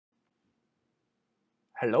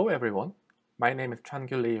Hello everyone, my name is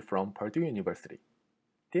Changyu Lee from Purdue University.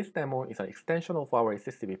 This demo is an extension of our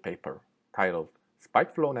ECCV paper titled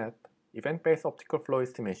Spike-FlowNet, Event-Based Optical Flow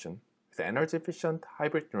Estimation with Energy-Efficient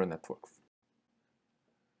Hybrid Neural Networks.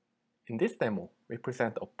 In this demo, we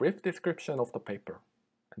present a brief description of the paper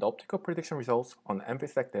and the optical prediction results on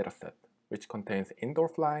MVSEC dataset, which contains indoor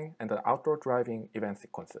flying and outdoor driving event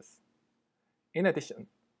sequences. In addition,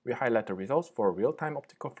 we highlight the results for real-time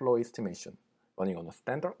optical flow estimation running on a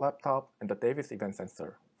standard laptop and the Davis event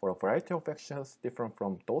sensor for a variety of actions different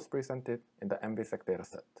from those presented in the MVSEC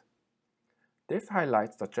dataset. This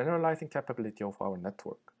highlights the generalizing capability of our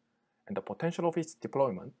network and the potential of its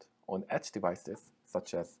deployment on edge devices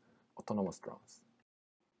such as autonomous drones.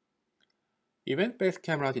 Event-based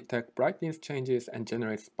camera detect brightness changes and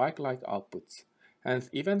generate spike-like outputs. Hence,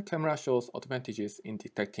 event camera shows advantages in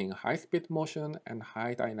detecting high-speed motion and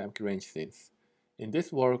high dynamic range scenes. In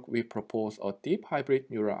this work, we propose a deep hybrid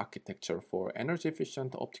neural architecture for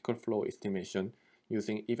energy-efficient optical flow estimation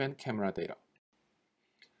using event camera data.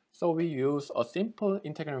 So we use a simple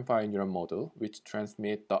integer-unified neural model which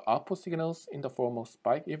transmits the output signals in the form of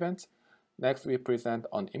spike events. Next, we present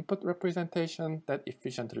an input representation that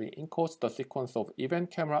efficiently encodes the sequence of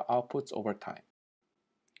event camera outputs over time.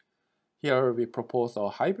 Here, we propose a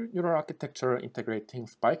hybrid neural architecture integrating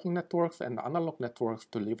spiking networks and analog networks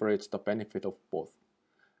to leverage the benefit of both.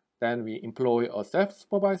 Then we employ a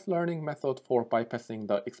self-supervised learning method for bypassing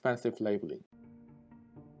the expensive labeling.